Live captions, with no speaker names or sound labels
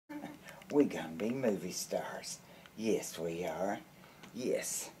We gonna be movie stars. Yes, we are.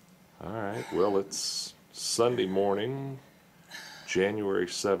 Yes. All right. Well, it's Sunday morning, January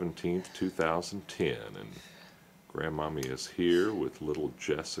 17th, 2010, and Grandmommy is here with little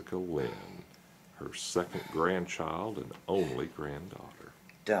Jessica Lynn, her second grandchild and only granddaughter.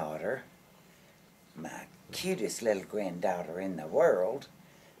 Daughter. My cutest little granddaughter in the world.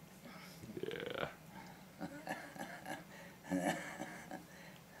 Yeah.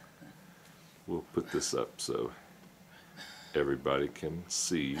 We'll put this up so everybody can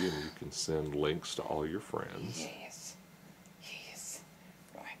see, and you can send links to all your friends. Yes. Yes.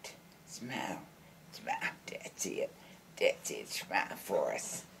 Right. Smile. Smile. That's it. That's it. Smile for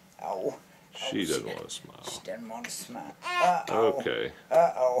us. Oh. She doesn't want to smile. She doesn't want to smile. Uh-oh. Okay.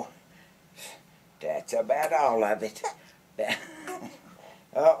 Uh-oh. That's about all of it.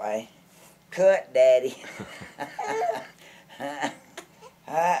 Uh-oh. Cut, Daddy.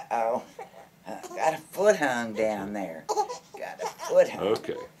 Uh-oh. Got a foot hung down there. Got a foot hung.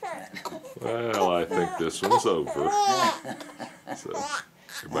 Okay. Well, I think this one's over. So,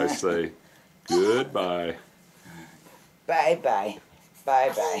 everybody say goodbye. Bye-bye.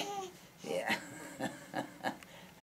 Bye-bye. Yeah.